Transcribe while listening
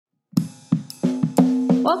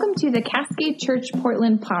Welcome to the Cascade Church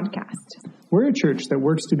Portland podcast. We're a church that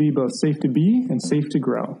works to be both safe to be and safe to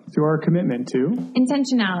grow through our commitment to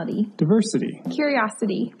intentionality, diversity,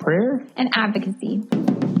 curiosity, prayer, and advocacy.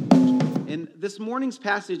 And this morning's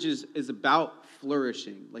passage is about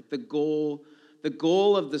flourishing, like the goal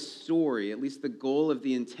of the story, at least the goal of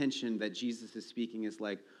the intention that Jesus is speaking is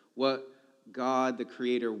like what God, the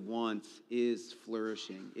Creator, wants is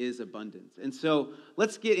flourishing, is abundance. And so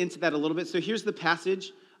let's get into that a little bit. So here's the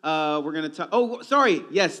passage. We're going to talk. Oh, sorry.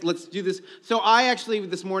 Yes, let's do this. So I actually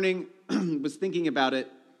this morning was thinking about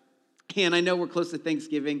it. And I know we're close to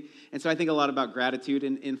Thanksgiving, and so I think a lot about gratitude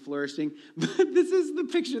in flourishing. But this is the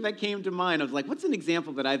picture that came to mind. I was like, what's an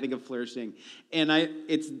example that I think of flourishing? And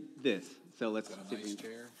it's this. So let's see. A nice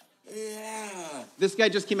chair? Yeah. This guy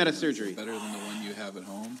just came out of surgery. Better than the one you have at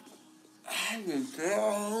home? I have a chair at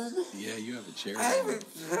home. Yeah, you have a chair I at have home. a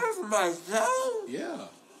chair for myself. Yeah.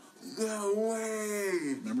 No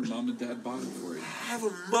way. Remember Mom and Dad bought it for you. I have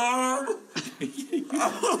a mom.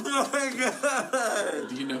 Oh my god.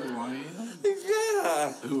 Do you know who I am?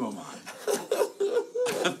 Yeah. Who am I?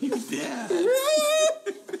 I'm your dad.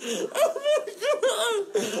 Oh my god.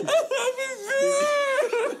 I have a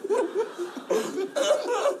chair.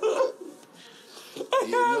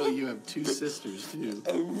 You know you have two sisters, too.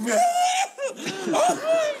 Oh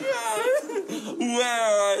my god. Where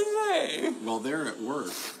are they? Well, they're at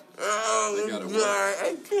work. Oh They gotta god. work.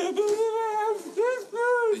 I can't believe I have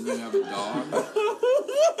sisters. And you have a dog.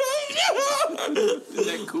 Isn't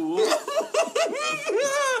that cool?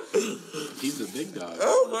 He's a big dog.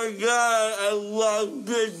 Oh my god, I love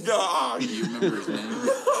Big Dog. You remember his name?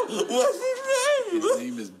 What's his name? His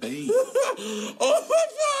name is Bane. Oh my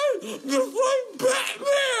god, just like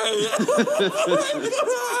Batman.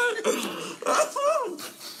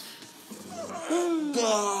 Oh my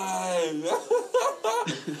god.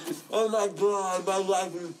 Oh my god, my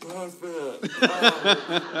life is perfect.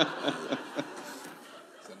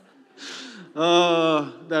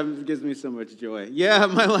 Oh, that gives me so much joy. Yeah,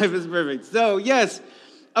 my life is perfect. So, yes.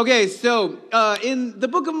 Okay, so in the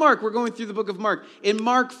book of Mark, we're going through the book of Mark. In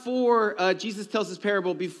Mark 4, Jesus tells this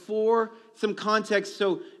parable before some context.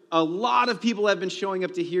 So a lot of people have been showing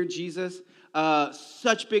up to hear Jesus.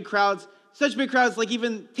 Such big crowds, like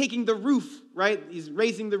even taking the roof, right? He's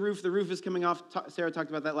raising the roof. The roof is coming off. Sarah talked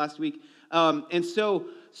about that last week. And so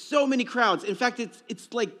many crowds. In fact,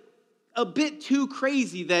 it's like a bit too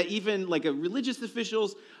crazy that even like religious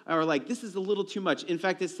officials are like, this is a little too much. In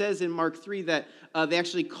fact, it says in Mark 3 that they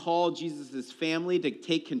actually call Jesus' family to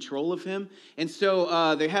take control of him. And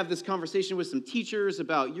so they have this conversation with some teachers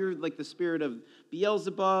about you're like the spirit of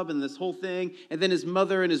Beelzebub and this whole thing. And then his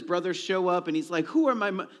mother and his brothers show up and he's like,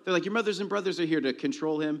 they're like, your mothers and brothers are here to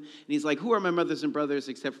control him. And he's like, who are my mothers and brothers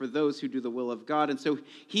except for those who do the will of God? And so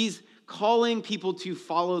he's calling people to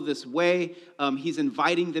follow this way. He's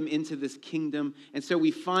inviting them into this kingdom. And so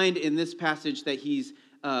we find in this passage that he's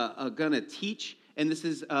going to teach, and this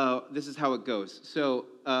is how it goes.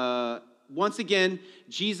 So once again,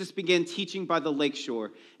 Jesus began teaching by the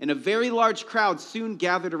lakeshore, and a very large crowd soon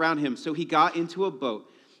gathered around him. So he got into a boat,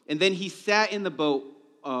 and then he sat in the boat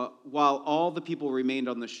while all the people remained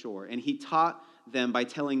on the shore. And he taught them by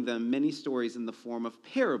telling them many stories in the form of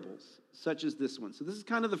parables, such as this one. So this is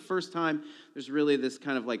kind of the first time there's really this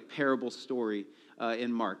kind of like parable story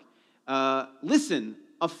in Mark. Listen,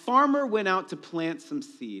 a farmer went out to plant some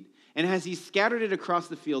seed, and as he scattered it across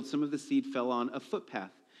the field, some of the seed fell on a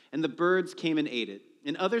footpath, and the birds came and ate it.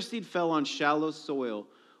 And other seed fell on shallow soil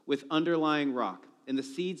with underlying rock, and the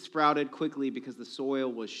seed sprouted quickly because the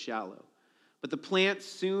soil was shallow. But the plant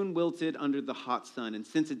soon wilted under the hot sun, and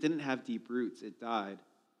since it didn't have deep roots, it died.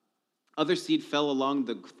 Other seed fell along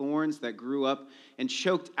the thorns that grew up and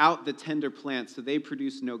choked out the tender plants, so they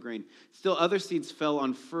produced no grain. Still, other seeds fell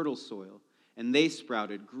on fertile soil, and they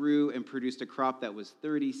sprouted, grew, and produced a crop that was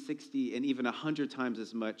 30, 60, and even 100 times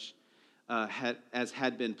as much as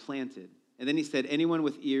had been planted. And then he said, anyone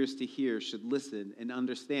with ears to hear should listen and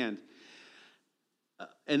understand.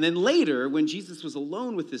 And then later, when Jesus was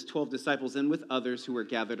alone with his 12 disciples and with others who were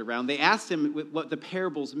gathered around, they asked him what the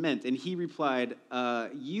parables meant. And he replied,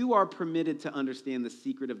 you are permitted to understand the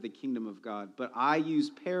secret of the kingdom of God, but I use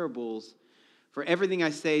parables for everything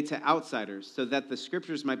I say to outsiders, so that the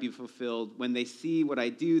scriptures might be fulfilled. When they see what I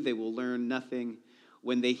do, they will learn nothing.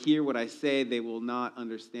 When they hear what I say, they will not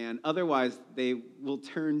understand. Otherwise, they will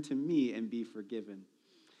turn to me and be forgiven.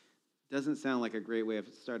 Doesn't sound like a great way of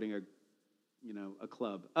starting a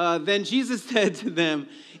club. Then Jesus said to them,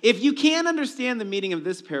 if you can't understand the meaning of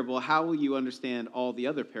this parable, how will you understand all the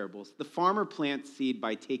other parables? The farmer plants seed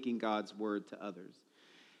by taking God's word to others.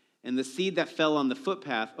 And the seed that fell on the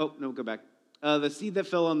footpath, go back. The seed that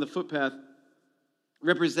fell on the footpath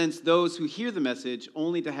represents those who hear the message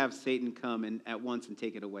only to have Satan come and at once and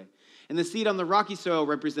take it away. And the seed on the rocky soil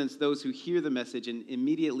represents those who hear the message and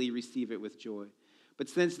immediately receive it with joy. But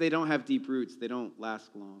since they don't have deep roots, they don't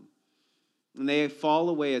last long. And they fall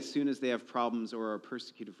away as soon as they have problems or are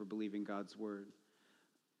persecuted for believing God's word.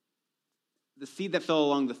 The seed that fell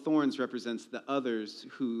along the thorns represents others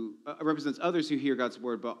who hear God's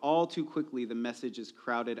word, but all too quickly the message is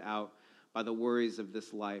crowded out by the worries of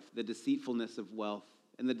this life, the deceitfulness of wealth,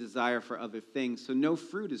 and the desire for other things, so no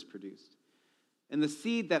fruit is produced. And the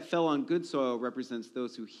seed that fell on good soil represents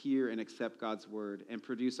those who hear and accept God's word and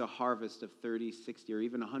produce a harvest of 30, 60, or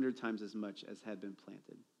even 100 times as much as had been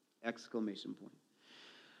planted. Exclamation point.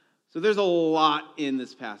 So there's a lot in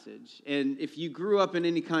this passage. And if you grew up in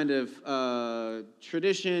any kind of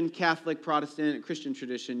tradition, Catholic, Protestant, Christian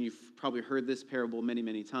tradition, you've probably heard this parable many,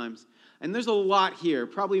 many times. And there's a lot here,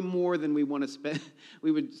 probably more than we want to spend.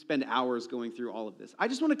 We would spend hours going through all of this. I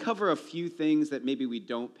just want to cover a few things that maybe we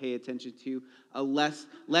don't pay attention to, less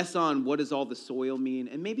on what does all the soil mean,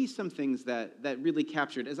 and maybe some things that really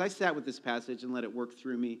captured. As I sat with this passage and let it work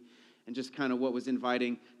through me, and just kind of what was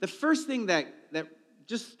inviting, the first thing that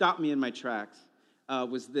just stopped me in my tracks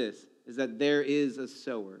was this, is that there is a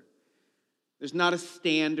sower. There's not a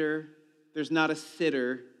stander. There's not a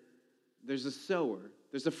sitter. There's a sower.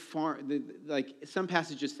 There's a farm. Like some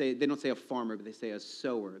passages say, they don't say a farmer, but they say a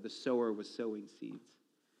sower. The sower was sowing seeds.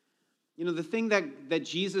 You know, the thing that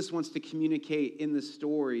Jesus wants to communicate in the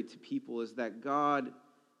story to people is that God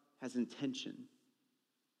has intention.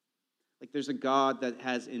 Like there's a God that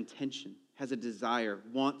has intention, has a desire,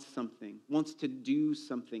 wants something, wants to do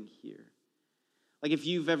something here. Like if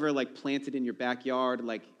you've ever planted in your backyard,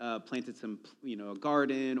 planted some, a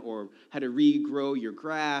garden, or had to regrow your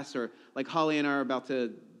grass, or like Holly and I are about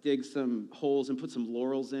to dig some holes and put some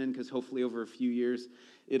laurels in because hopefully over a few years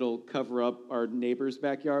it'll cover up our neighbor's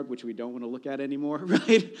backyard, which we don't want to look at anymore,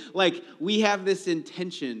 right? Like we have this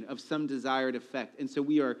intention of some desired effect, and so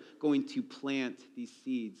we are going to plant these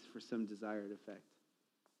seeds for some desired effect.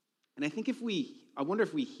 And I think I wonder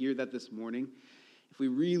if we hear that this morning, if we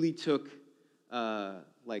really took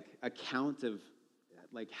account of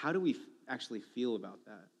how do we actually feel about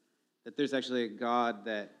that there's actually a God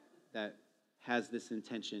that has this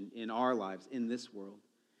intention in our lives, in this world.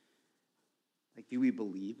 Do we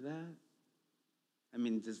believe that? I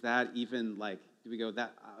mean, does that even do we go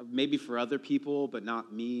that maybe for other people but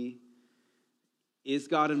not me? Is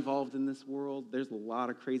God involved in this world? There's a lot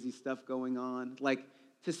of crazy stuff going on.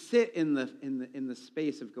 To sit in the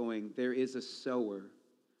space of going, there is a sower.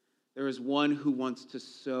 There is one who wants to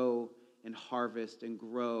sow and harvest and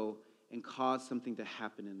grow and cause something to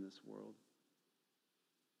happen in this world.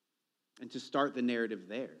 And to start the narrative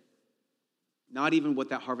there. Not even what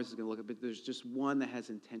that harvest is going to look like, but there's just one that has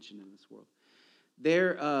intention in this world.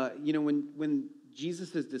 There, when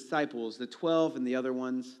Jesus' disciples, the 12 and the other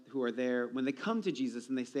ones who are there, when they come to Jesus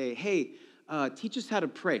and they say, hey, teach us how to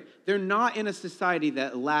pray. They're not in a society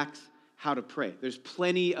that lacks how to pray. There's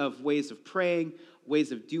plenty of ways of praying,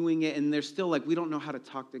 ways of doing it, and they're still we don't know how to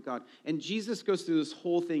talk to God. And Jesus goes through this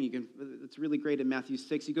whole thing. It's really great in Matthew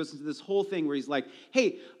 6. He goes into this whole thing where he's like,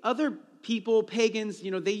 hey, other people, pagans,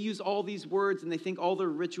 they use all these words and they think all their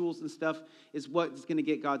rituals and stuff is what's going to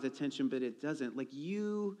get God's attention, but it doesn't.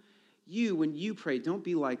 You, when you pray, don't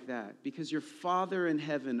be like that, because your Father in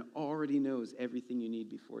heaven already knows everything you need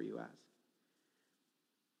before you ask.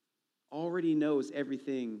 Already knows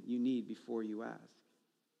everything you need before you ask.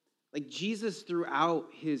 Jesus, throughout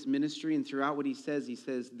his ministry and throughout what he says,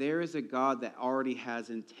 there is a God that already has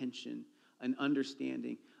intention, an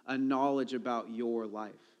understanding, a knowledge about your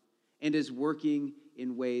life, and is working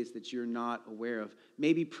in ways that you're not aware of.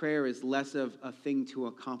 Maybe prayer is less of a thing to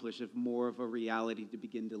accomplish, of more of a reality to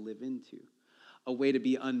begin to live into, a way to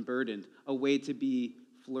be unburdened, a way to be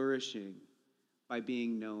flourishing by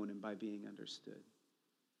being known and by being understood.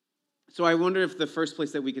 So I wonder if the first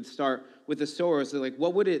place that we could start with the sower is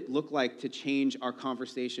what would it look like to change our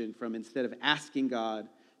conversation from, instead of asking God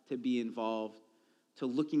to be involved, to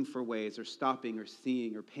looking for ways or stopping or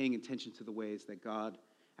seeing or paying attention to the ways that God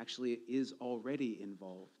actually is already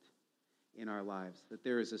involved in our lives, that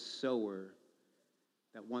there is a sower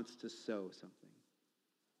that wants to sow something.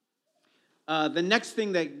 The next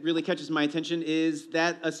thing that really catches my attention is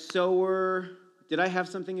that a sower, did I have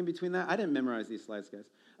something in between that? I didn't memorize these slides, guys.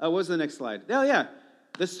 What was the next slide? Oh, yeah.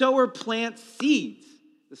 The sower plants seeds.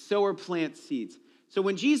 The sower plants seeds. So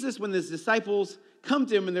when the disciples come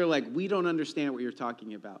to him and they're like, we don't understand what you're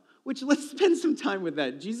talking about. Which, let's spend some time with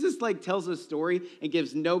that. Jesus like tells a story and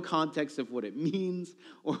gives no context of what it means,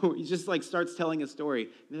 or he just like starts telling a story.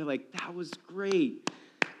 And they're like, that was great.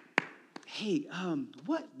 Hey,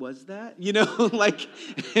 what was that? You know, like,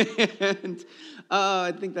 and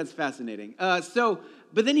I think that's fascinating.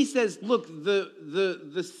 But then he says, look,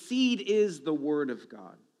 the seed is the word of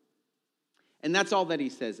God. And that's all that he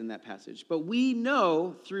says in that passage. But we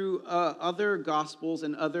know through other gospels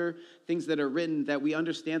and other things that are written that we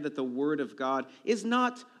understand that the word of God is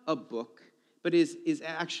not a book, but is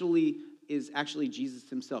actually Jesus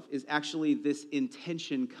himself, is actually this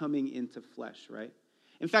intention coming into flesh, right?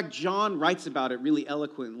 In fact, John writes about it really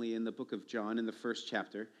eloquently in the book of John in the first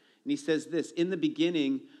chapter. And he says this, in the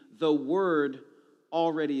beginning, the word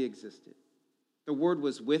already existed. The word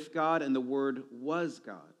was with God and the word was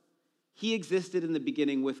God. He existed in the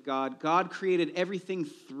beginning with God. God created everything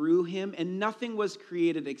through him, and nothing was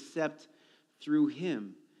created except through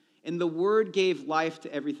him. And the word gave life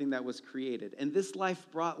to everything that was created. And this life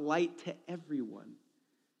brought light to everyone.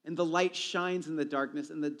 And the light shines in the darkness,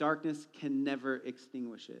 and the darkness can never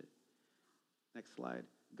extinguish it. Next slide.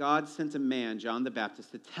 God sent a man, John the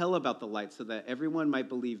Baptist, to tell about the light so that everyone might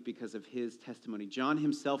believe because of his testimony. John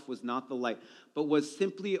himself was not the light, but was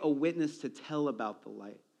simply a witness to tell about the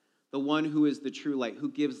light. The one who is the true light, who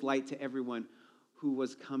gives light to everyone who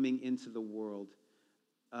was coming into the world.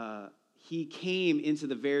 He came into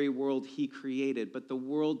the very world he created, but the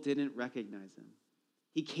world didn't recognize him.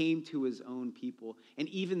 He came to his own people, and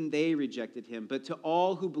even they rejected him. But to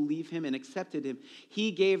all who believe him and accepted him,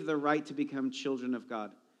 he gave the right to become children of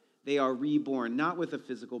God. They are reborn, not with a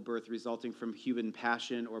physical birth resulting from human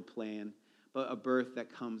passion or plan, but a birth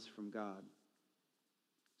that comes from God.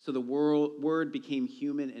 So the Word became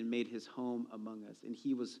human and made his home among us. And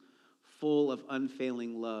he was full of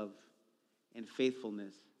unfailing love and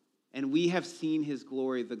faithfulness. And we have seen his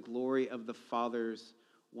glory, the glory of the Father's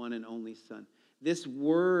one and only Son. This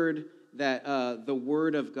word, that the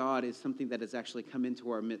Word of God, is something that has actually come into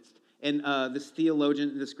our midst. And this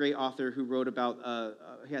theologian, this great author who wrote about,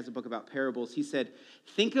 he has a book about parables, he said,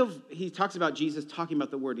 he talks about Jesus talking about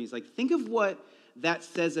the Word. And he's like, think of what that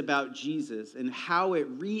says about Jesus and how it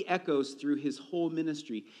re-echoes through his whole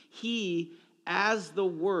ministry. He, as the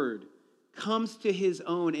Word, comes to his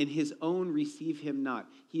own, and his own receive him not.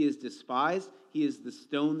 He is despised. He is the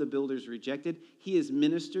stone the builders rejected. He is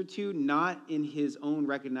ministered to, not in his own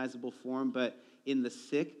recognizable form, but in the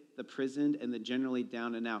sick, the prisoned, and the generally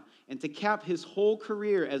down and out. And to cap his whole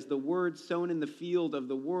career as the Word sown in the field of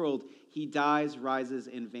the world, he dies, rises,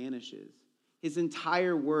 and vanishes. His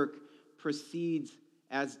entire work proceeds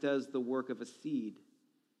as does the work of a seed.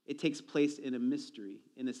 It takes place in a mystery,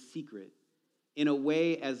 in a secret, in a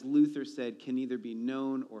way, as Luther said, can neither be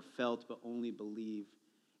known or felt, but only believed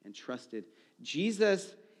and trusted.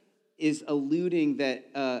 Jesus is alluding that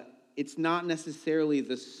it's not necessarily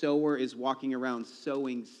the sower is walking around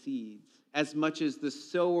sowing seeds, as much as the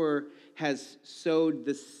sower has sowed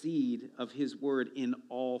the seed of his word in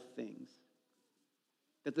all things.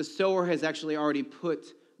 That the sower has actually already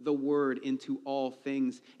put the word into all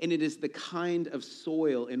things, and it is the kind of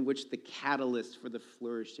soil in which the catalyst for the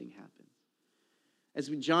flourishing happens. As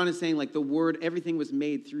John is saying, like the word, everything was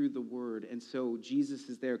made through the word, and so Jesus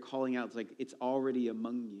is there calling out, it's like it's already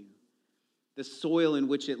among you. The soil in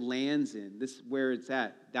which it lands in, this where it's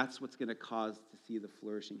at, that's what's going to cause to see the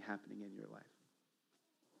flourishing happening in your life.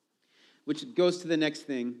 Which goes to the next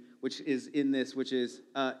thing, which is in this, which is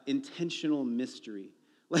intentional mystery.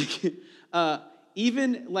 Like,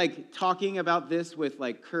 even like talking about this with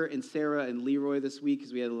like Kurt and Sarah and Leroy this week,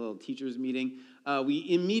 because we had a little teachers meeting, we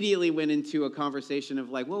immediately went into a conversation of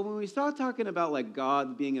like, well, when we start talking about like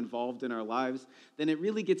God being involved in our lives, then it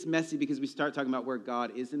really gets messy because we start talking about where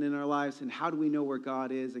God isn't in our lives and how do we know where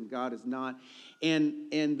God is and God is not, and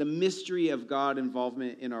the mystery of God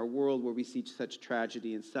involvement in our world where we see such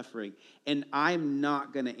tragedy and suffering. And I'm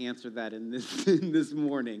not going to answer that in this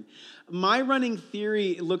morning. My running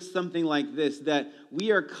theory looks something like this, that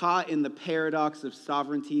we are caught in the paradox of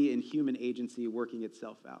sovereignty and human agency working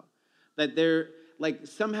itself out. That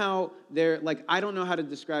I don't know how to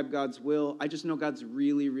describe God's will. I just know God's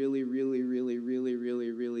really, really, really, really, really,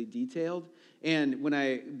 really, really detailed. And when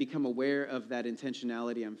I become aware of that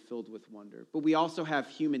intentionality, I'm filled with wonder. But we also have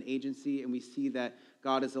human agency, and we see that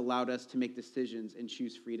God has allowed us to make decisions and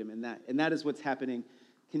choose freedom in that. And that is what's happening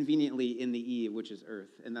conveniently in the E, which is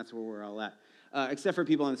Earth. And that's where we're all at. Except for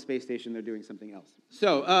people on the space station, they're doing something else.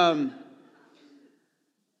 So,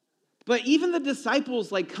 but even the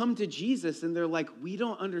disciples like come to Jesus and they're like, we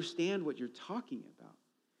don't understand what you're talking about.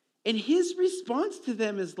 And his response to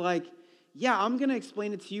them is like, yeah, I'm going to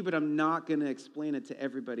explain it to you, but I'm not going to explain it to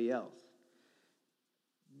everybody else.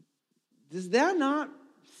 Does that not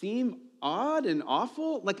seem odd and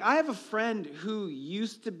awful? Like, I have a friend who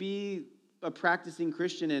used to be a practicing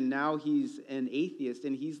Christian, and now he's an atheist,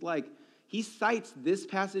 and he's like, he cites this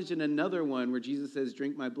passage and another one where Jesus says,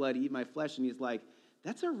 drink my blood, eat my flesh, and he's like,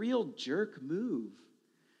 that's a real jerk move.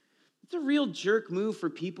 It's a real jerk move for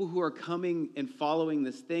people who are coming and following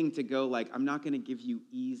this thing to go like, I'm not going to give you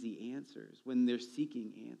easy answers when they're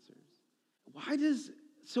seeking answers.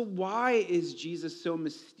 Why is Jesus so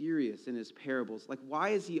mysterious in his parables? Like, why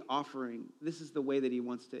is he offering, this is the way that he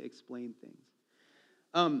wants to explain things.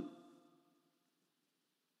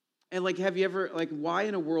 And like, have you ever, like, why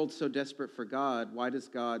in a world so desperate for God, why does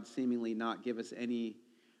God seemingly not give us any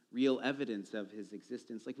real evidence of his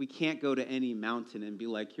existence? Like, we can't go to any mountain and be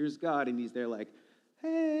like, here's God, and he's there like,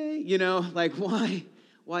 hey, like, why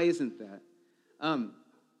isn't that?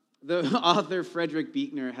 The author Frederick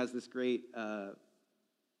Buechner has this great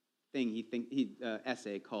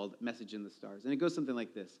essay called Message in the Stars, and it goes something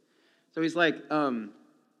like this. So he's like,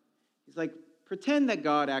 pretend that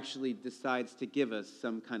God actually decides to give us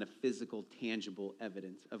some kind of physical, tangible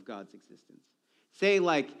evidence of God's existence. Say,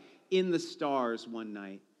 like, in the stars one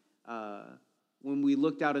night, when we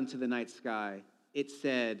looked out into the night sky, it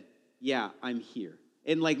said, yeah, I'm here.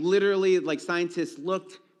 And like literally, like scientists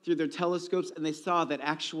looked through their telescopes and they saw that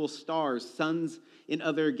actual stars, suns in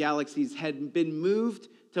other galaxies had been moved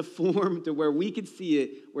to form to where we could see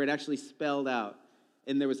it, where it actually spelled out.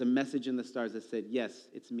 And there was a message in the stars that said, yes,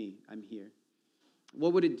 it's me, I'm here.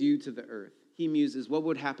 What would it do to the earth? He muses, what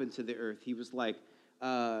would happen to the earth? He was like,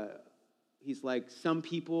 some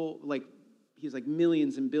people, like, he's like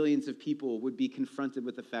millions and billions of people would be confronted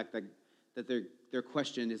with the fact that their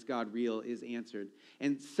question, is God real, is answered.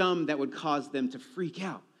 And some that would cause them to freak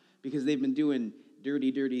out because they've been doing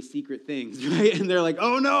dirty secret things, right? And they're like,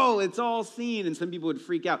 oh no, it's all seen. And some people would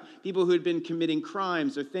freak out. People who had been committing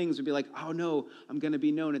crimes or things would be like, oh no, I'm going to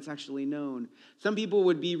be known. It's actually known. Some people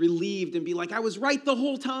would be relieved and be like, I was right the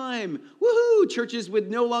whole time. Woohoo! Churches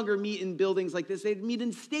would no longer meet in buildings like this. They'd meet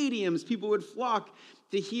in stadiums. People would flock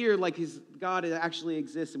to hear like his God actually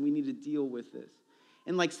exists and we need to deal with this.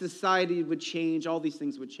 And like society would change, all these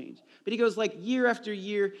things would change. But he goes like year after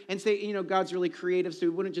year and say, God's really creative, so he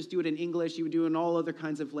wouldn't just do it in English, he would do it in all other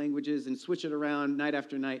kinds of languages and switch it around night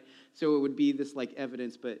after night. So it would be this like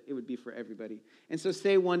evidence, but it would be for everybody. And so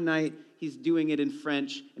say one night he's doing it in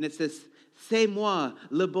French and it says, c'est moi,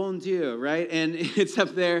 le bon Dieu, right? And it's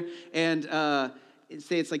up there and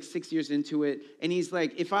say it's like 6 years into it, and he's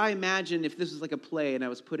like, if I imagine if this was like a play and I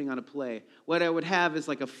was putting on a play, what I would have is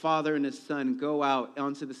like a father and his son go out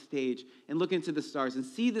onto the stage and look into the stars and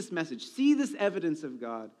see this message, see this evidence of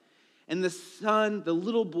God. And the son, the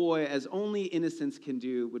little boy, as only innocence can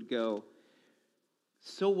do, would go,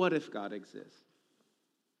 so what if God exists?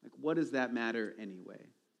 Like, what does that matter anyway?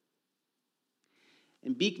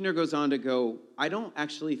 And Buechner goes on to go, I don't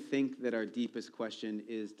actually think that our deepest question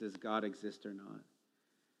is, does God exist or not?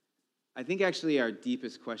 I think actually our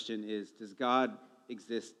deepest question is, does God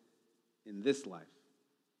exist in this life,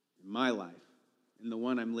 in my life, in the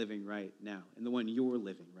one I'm living right now, in the one you're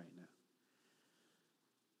living right now?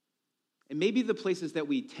 And maybe the places that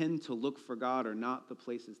we tend to look for God are not the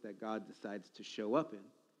places that God decides to show up in.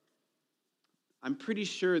 I'm pretty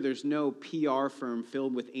sure there's no PR firm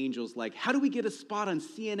filled with angels like, how do we get a spot on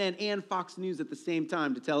CNN and Fox News at the same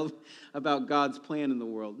time to tell about God's plan in the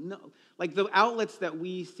world? No. Like the outlets that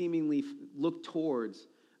we seemingly look towards,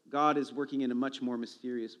 God is working in a much more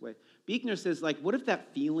mysterious way. Buechner says, like, what if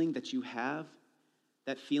that feeling that you have,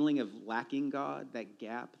 that feeling of lacking God, that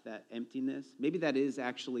gap, that emptiness, maybe that is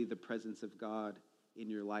actually the presence of God in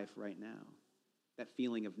your life right now. That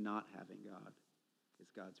feeling of not having God is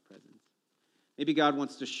God's presence. Maybe God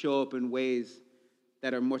wants to show up in ways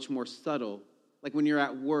that are much more subtle. Like when you're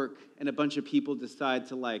at work and a bunch of people decide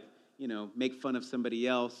to make fun of somebody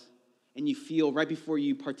else, and you feel right before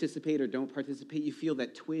you participate or don't participate, you feel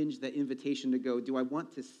that twinge, that invitation to go, do I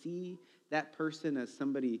want to see that person as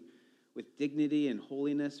somebody with dignity and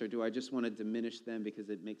holiness, or do I just want to diminish them because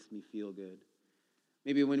it makes me feel good?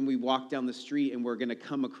 Maybe when we walk down the street and we're going to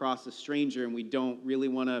come across a stranger and we don't really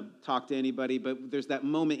want to talk to anybody, but there's that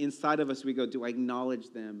moment inside of us we go, do I acknowledge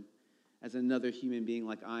them as another human being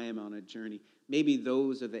like I am on a journey? Maybe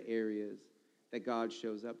those are the areas that God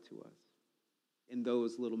shows up to us in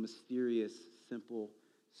those little mysterious, simple,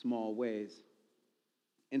 small ways.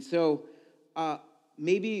 And so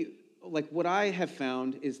maybe like what I have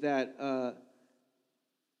found is that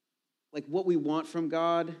like what we want from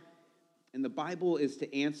God, and the Bible is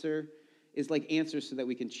like answers so that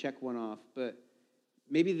we can check one off. But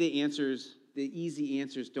maybe the easy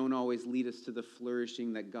answers don't always lead us to the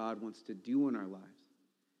flourishing that God wants to do in our lives.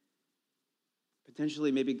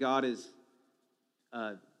 Potentially, maybe God is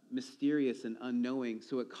mysterious and unknowing,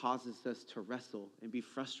 so it causes us to wrestle and be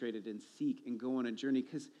frustrated and seek and go on a journey,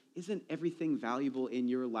 because isn't everything valuable in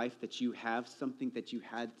your life that you have something that you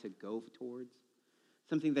had to go towards,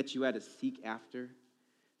 something that you had to seek after,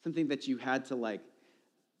 something that you had to like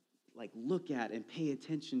look at and pay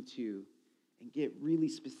attention to and get really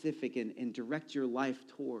specific and direct your life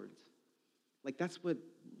towards? Like, that's what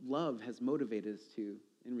love has motivated us to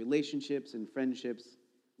in relationships and friendships.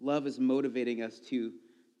 Love is motivating us to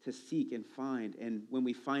seek and find, and when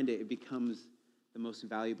we find it, it becomes the most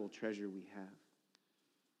valuable treasure we have.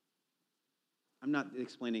 I'm not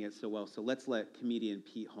explaining it so well, so let's let comedian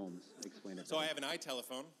Pete Holmes explain it. So I have an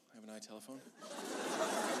iTelephone.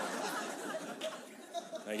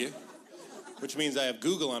 Thank you. Which means I have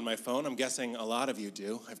Google on my phone. I'm guessing a lot of you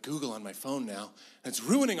do. I have Google on my phone now, and it's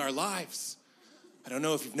ruining our lives. I don't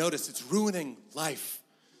know if you've noticed, it's ruining life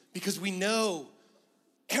because we know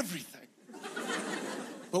everything.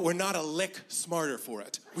 But we're not a lick smarter for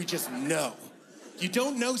it. We just know. You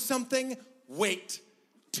don't know something? Wait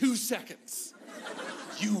 2 seconds.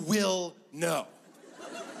 You will know.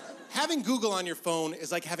 Having Google on your phone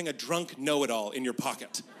is like having a drunk know-it-all in your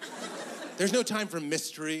pocket. There's no time for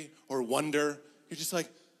mystery or wonder. You're just like,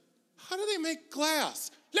 how do they make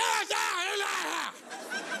glass?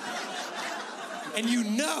 And you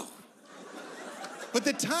know. But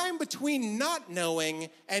the time between not knowing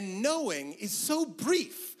and knowing is so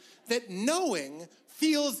brief that knowing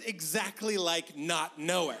feels exactly like not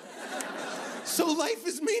knowing. So life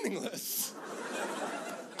is meaningless.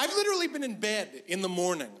 I've literally been in bed in the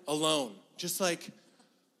morning alone, just like,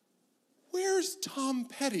 where's Tom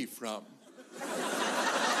Petty from?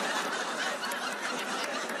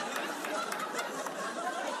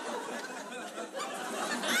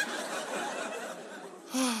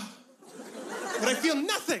 But I feel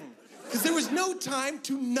nothing, because there was no time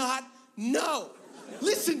to not know.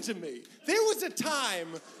 Listen to me. There was a time,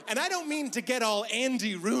 and I don't mean to get all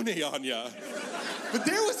Andy Rooney on ya, but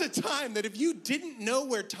there was a time that if you didn't know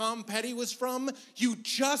where Tom Petty was from, you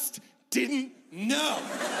just didn't know.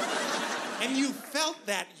 And you felt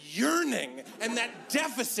that yearning and that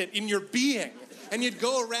deficit in your being. And you'd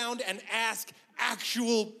go around and ask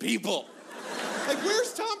actual people. Like,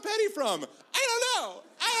 where's Tom Petty from? I don't know.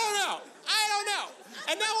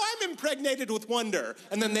 And now I'm impregnated with wonder.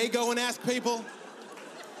 And then they go and ask people.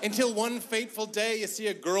 Until one fateful day, you see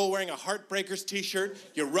a girl wearing a Heartbreakers t-shirt.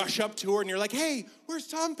 You rush up to her and you're like, hey, where's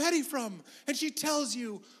Tom Petty from? And she tells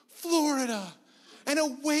you, Florida. And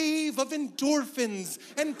a wave of endorphins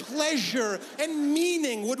and pleasure and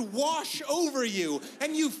meaning would wash over you.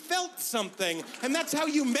 And you felt something. And that's how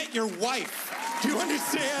you met your wife. Do you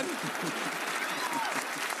understand?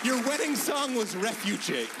 Your wedding song was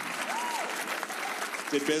Refugee.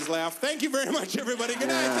 Did Biz laugh? Thank you very much, everybody. Good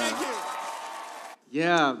night. Thank you.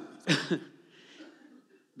 Yeah.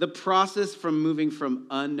 The process from moving from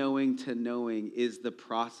unknowing to knowing is the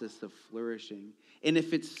process of flourishing. And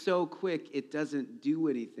if it's so quick, it doesn't do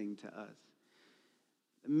anything to us.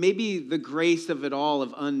 Maybe the grace of it all,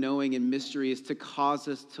 of unknowing and mystery, is to cause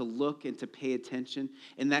us to look and to pay attention,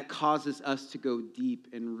 and that causes us to go deep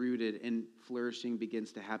and rooted, and flourishing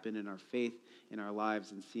begins to happen in our faith, in our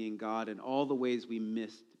lives, and seeing God in all the ways we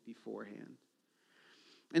missed beforehand.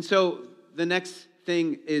 And so the next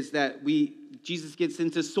thing is that Jesus gets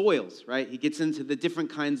into soils, right? He gets into the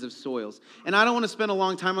different kinds of soils. And I don't want to spend a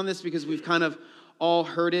long time on this because we've kind of all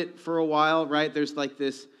heard it for a while, right? There's like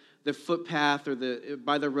the footpath or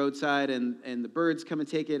by the roadside, and the birds come and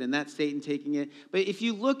take it, and that's Satan taking it. But if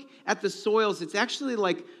you look at the soils, it's actually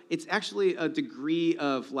a degree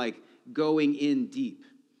of like going in deep.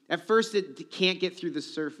 At first, it can't get through the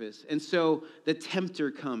surface, and so the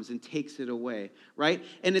tempter comes and takes it away, right?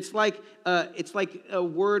 And it's like a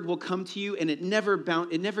word will come to you, and it never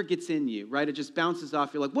gets in you, right? It just bounces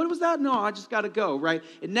off. You're like, what was that? No, I just got to go, right?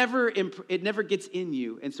 It never gets in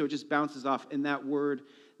you, and so it just bounces off, and that word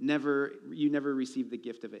you never receive the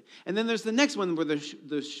gift of it. And then there's the next one where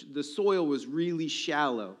the soil was really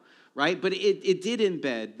shallow, right? But it did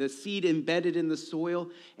embed. The seed embedded in the soil,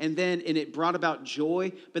 and it brought about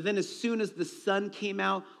joy. But then as soon as the sun came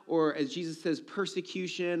out, or as Jesus says,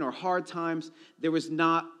 persecution or hard times, there was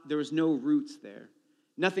no roots there.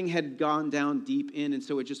 Nothing had gone down deep in, and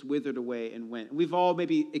so it just withered away and went. We've all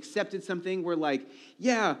maybe accepted something. We're like,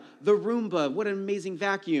 yeah, the Roomba, what an amazing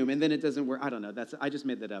vacuum, and then it doesn't work. I don't know. I just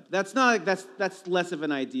made that up. That's less of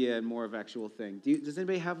an idea and more of an actual thing. Does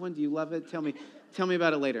anybody have one? Do you love it? Tell me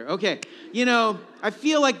about it later. Okay. I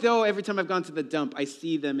feel like though every time I've gone to the dump, I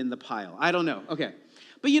see them in the pile. I don't know. Okay.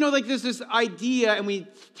 But there's this idea, and we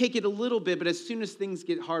take it a little bit, but as soon as things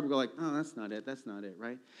get hard, we're like, oh, that's not it,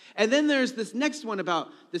 right? And then there's this next one about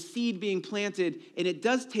the seed being planted, and it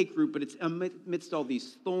does take root, but it's amidst all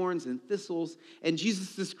these thorns and thistles, and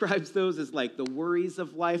Jesus describes those as like the worries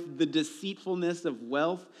of life, the deceitfulness of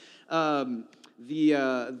wealth, the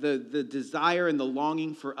desire and the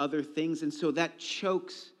longing for other things, and so that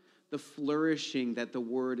chokes the flourishing that the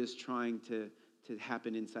word is trying to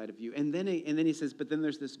happen inside of you. And then he says, but then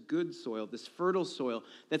there's this good soil, this fertile soil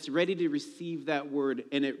that's ready to receive that word,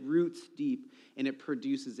 and it roots deep, and it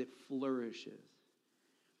produces, it flourishes.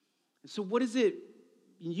 So what is it?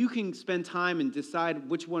 You can spend time and decide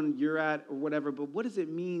which one you're at or whatever, but what does it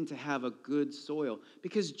mean to have a good soil?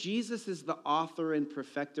 Because Jesus is the author and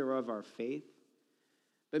perfecter of our faith,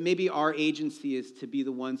 but maybe our agency is to be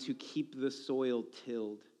the ones who keep the soil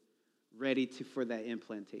tilled, ready for that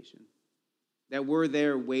implantation. That we're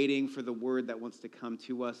there waiting for the word that wants to come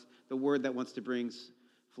to us, the word that wants to bring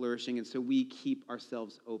flourishing, and so we keep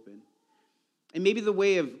ourselves open. And maybe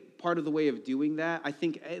part of the way of doing that, I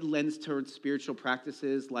think it lends towards spiritual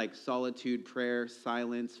practices like solitude, prayer,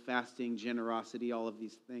 silence, fasting, generosity, all of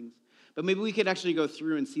these things. But maybe we could actually go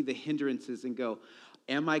through and see the hindrances and go,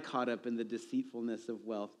 am I caught up in the deceitfulness of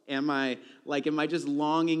wealth? Am I just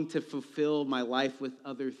longing to fulfill my life with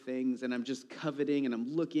other things, and I'm just coveting and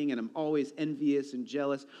I'm looking and I'm always envious and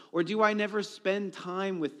jealous? Or do I never spend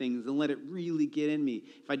time with things and let it really get in me?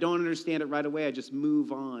 If I don't understand it right away, I just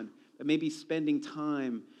move on. But maybe spending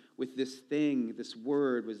time with this thing, this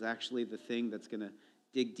word, was actually the thing that's going to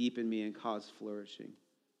dig deep in me and cause flourishing.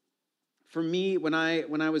 For me, when I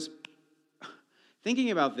was thinking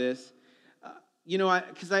about this,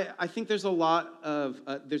 because I think there's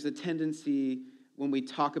there's a tendency when we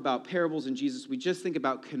talk about parables in Jesus, we just think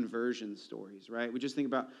about conversion stories, right? We just think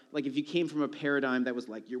about, like, if you came from a paradigm that was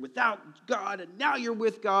like, you're without God, and now you're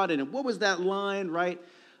with God, and what was that line, right?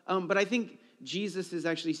 But I think Jesus is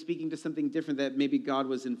actually speaking to something different, that maybe God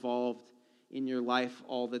was involved in your life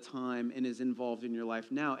all the time and is involved in your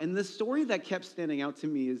life now. And the story that kept standing out to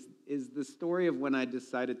me is the story of when I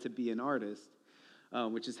decided to be an artist,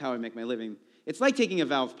 which is how I make my living. It's like taking a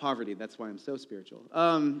vow of poverty. That's why I'm so spiritual.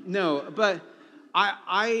 But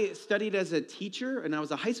I studied as a teacher, and I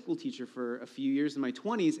was a high school teacher for a few years in my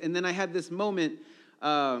 20s. And then I had this moment,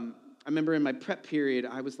 I remember in my prep period,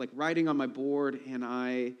 I was like writing on my board, and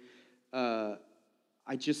I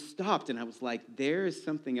just stopped, and I was like, there is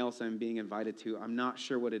something else I'm being invited to. I'm not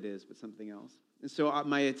sure what it is, but something else. And so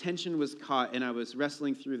my attention was caught, and I was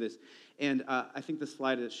wrestling through this. And I think the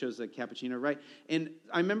slide that shows a cappuccino, right? And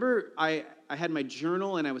I remember I had my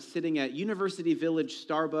journal, and I was sitting at University Village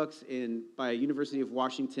Starbucks by University of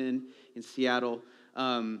Washington in Seattle.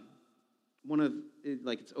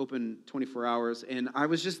 It's open 24 hours. And I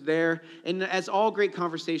was just there. And as all great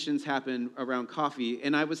conversations happen around coffee,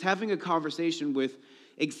 and I was having a conversation with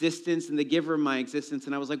existence and the giver of my existence.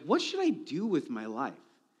 And I was like, what should I do with my life?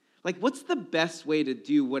 Like, what's the best way to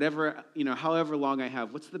do whatever, however long I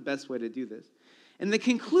have, what's the best way to do this? And the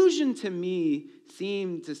conclusion to me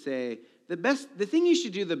seemed to say, the thing you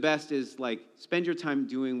should do the best is, like, spend your time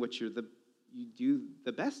doing what you do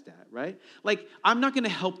the best at, right? Like, I'm not going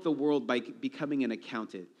to help the world by becoming an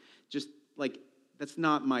accountant. Just, like, that's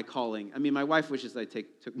not my calling. I mean, my wife wishes I took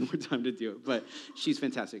more time to do it, but she's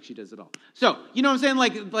fantastic. She does it all. So, you know what I'm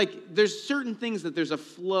saying? Like there's certain things that there's a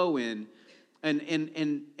flow in. And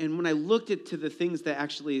when I looked to the things that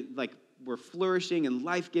actually, like, were flourishing and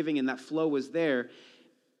life-giving, and that flow was there,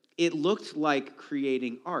 it looked like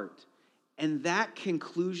creating art. And that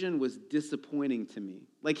conclusion was disappointing to me.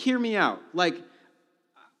 Like, hear me out. Like,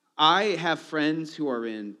 I have friends who are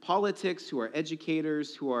in politics, who are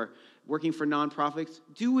educators, who are working for nonprofits,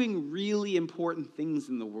 doing really important things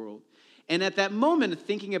in the world. And at that moment,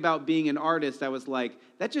 thinking about being an artist, I was like,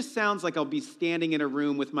 that just sounds like I'll be standing in a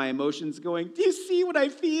room with my emotions going, do you see what I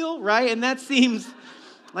feel, right? And that seems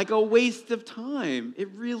like a waste of time. It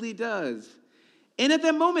really does. And at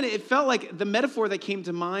that moment, it felt like the metaphor that came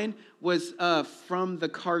to mind was from the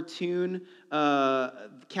cartoon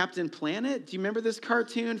Captain Planet. Do you remember this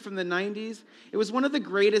cartoon from the 90s? It was one of the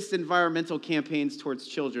greatest environmental campaigns towards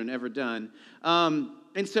children ever done.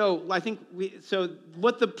 And so I think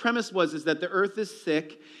what the premise was is that the earth is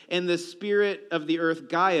sick, and the spirit of the earth,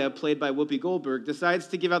 Gaia, played by Whoopi Goldberg, decides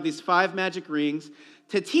to give out these 5 magic rings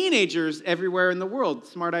to teenagers everywhere in the world.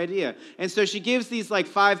 Smart idea. And so she gives these like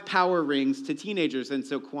 5 power rings to teenagers. And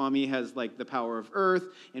so Kwame has like the power of earth,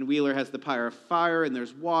 and Wheeler has the power of fire, and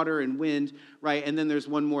there's water and wind, right? And then there's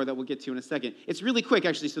one more that we'll get to in a second. It's really quick,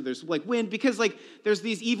 actually. So there's like wind, because like there's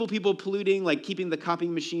these evil people polluting, like keeping the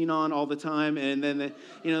copying machine on all the time, and then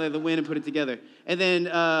the wind and put it together. And then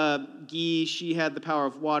Guy, she had the power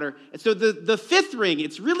of water. And so the 5th ring,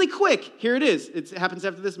 it's really quick. Here it is. It happens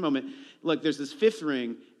after this moment. Look, there's this 5th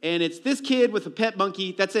ring, and it's this kid with a pet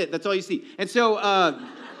monkey. That's it. That's all you see. And so,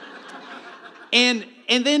 and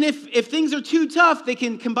then if things are too tough, they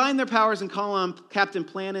can combine their powers and call on Captain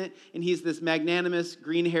Planet, and he's this magnanimous,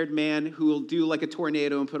 green-haired man who will do like a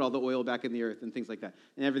tornado and put all the oil back in the earth and things like that,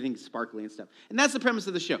 and everything's sparkly and stuff. And that's the premise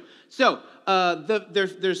of the show. So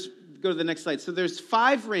there's go to the next slide. So there's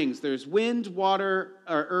 5 rings. There's wind, water,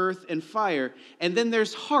 or earth, and fire. And then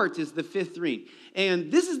there's heart is the 5th ring.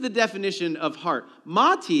 And this is the definition of heart.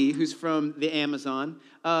 Mati, who's from the Amazon,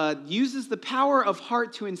 uses the power of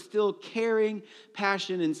heart to instill caring,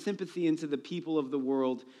 passion, and sympathy into the people of the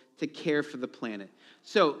world to care for the planet.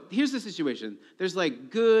 So here's the situation. There's like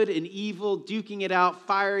good and evil duking it out,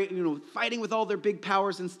 fighting with all their big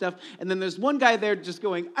powers and stuff. And then there's one guy there just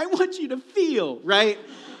going, I want you to feel, right?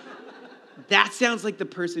 That sounds like the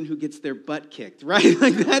person who gets their butt kicked, right?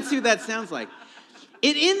 Like that's who that sounds like.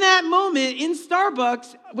 And in that moment, in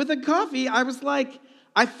Starbucks, with a coffee, I was like,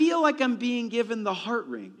 I feel like I'm being given the heart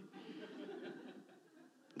ring.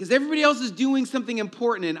 Because everybody else is doing something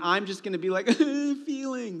important, and I'm just going to be like,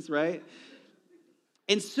 feelings, right?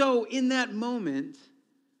 And so in that moment,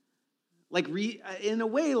 like in a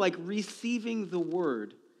way, like receiving the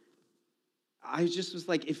word, I just was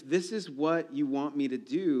like, if this is what you want me to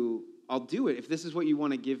do, I'll do it. If this is what you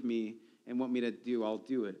want to give me and want me to do, I'll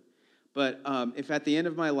do it. But if at the end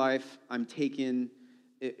of my life I'm taken,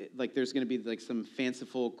 like there's going to be like some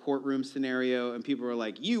fanciful courtroom scenario and people are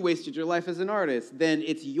like, you wasted your life as an artist, then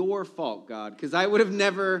it's your fault, God, because I would have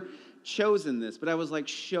never chosen this. But I was like,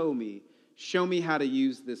 show me how to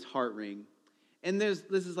use this heart ring. And this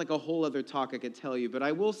is like a whole other talk I could tell you, but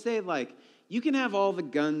I will say, like, you can have all the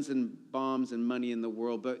guns and bombs and money in the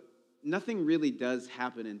world, but nothing really does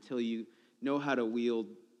happen until you know how to wield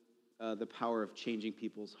the power of changing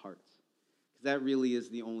people's hearts. Because that really is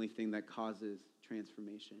the only thing that causes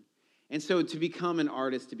transformation. And so to become an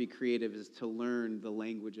artist, to be creative, is to learn the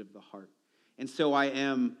language of the heart. And so I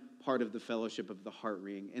am part of the fellowship of the heart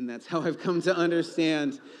ring, and that's how I've come to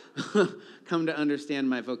understand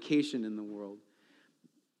my vocation in the world.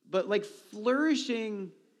 But like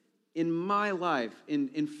flourishing in my life,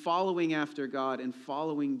 in following after God and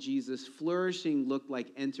following Jesus, flourishing looked like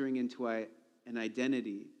entering into an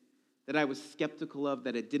identity that I was skeptical of,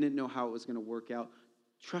 that I didn't know how it was going to work out.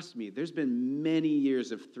 Trust me, there's been many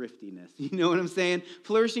years of thriftiness. You know what I'm saying?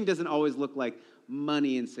 Flourishing doesn't always look like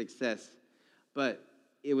money and success, but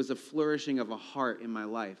it was a flourishing of a heart in my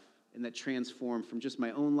life, and that transformed from just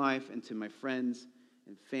my own life into my friends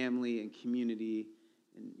and family and community,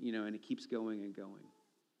 and it keeps going and going.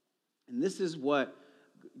 And this is what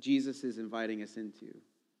Jesus is inviting us into,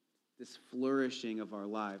 this flourishing of our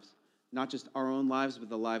lives, not just our own lives, but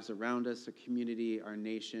the lives around us, our community, our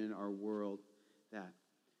nation, our world, that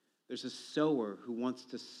there's a sower who wants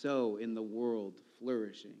to sow in the world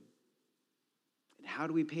flourishing. And how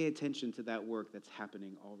do we pay attention to that work that's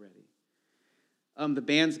happening already? The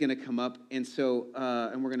band's going to come up, and so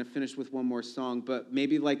and we're going to finish with one more song, but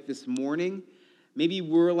maybe like this morning, maybe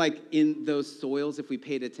we're like in those soils if we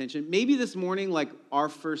paid attention. Maybe this morning, like our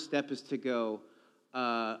first step is to go,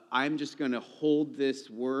 I'm just going to hold this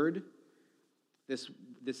word, this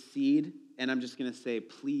seed, and I'm just going to say,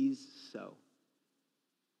 please sow.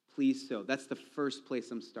 Please sow. That's the first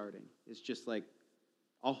place I'm starting. It's just like,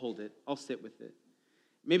 I'll hold it. I'll sit with it.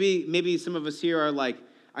 Maybe some of us here are like,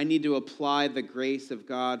 I need to apply the grace of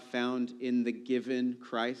God found in the given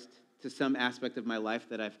Christ to some aspect of my life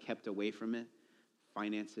that I've kept away from it.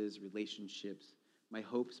 Finances, relationships, my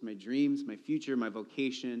hopes, my dreams, my future, my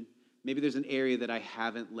vocation. Maybe there's an area that I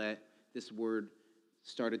haven't let this word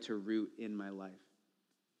started to root in my life.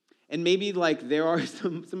 And maybe like there are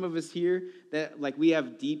some of us here that like we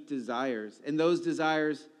have deep desires, and those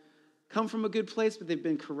desires come from a good place, but they've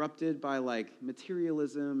been corrupted by like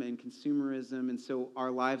materialism and consumerism, and so our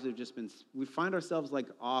lives have just been, we find ourselves like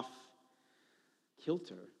off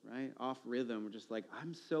kilter, right? Off rhythm. We're just like,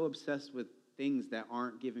 I'm so obsessed with things that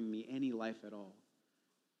aren't giving me any life at all.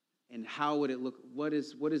 And how would it look? What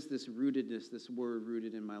is this rootedness, this word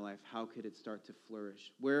rooted in my life? How could it start to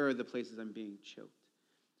flourish? Where are the places I'm being choked?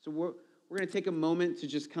 So we're going to take a moment to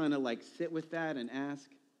just kind of like sit with that and ask.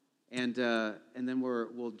 And then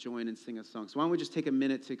we'll join and sing a song. So why don't we just take a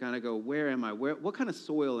minute to kind of go, where am I? What kind of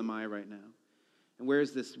soil am I right now? And where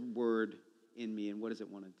is this word in me, and what does it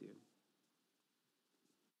want to do?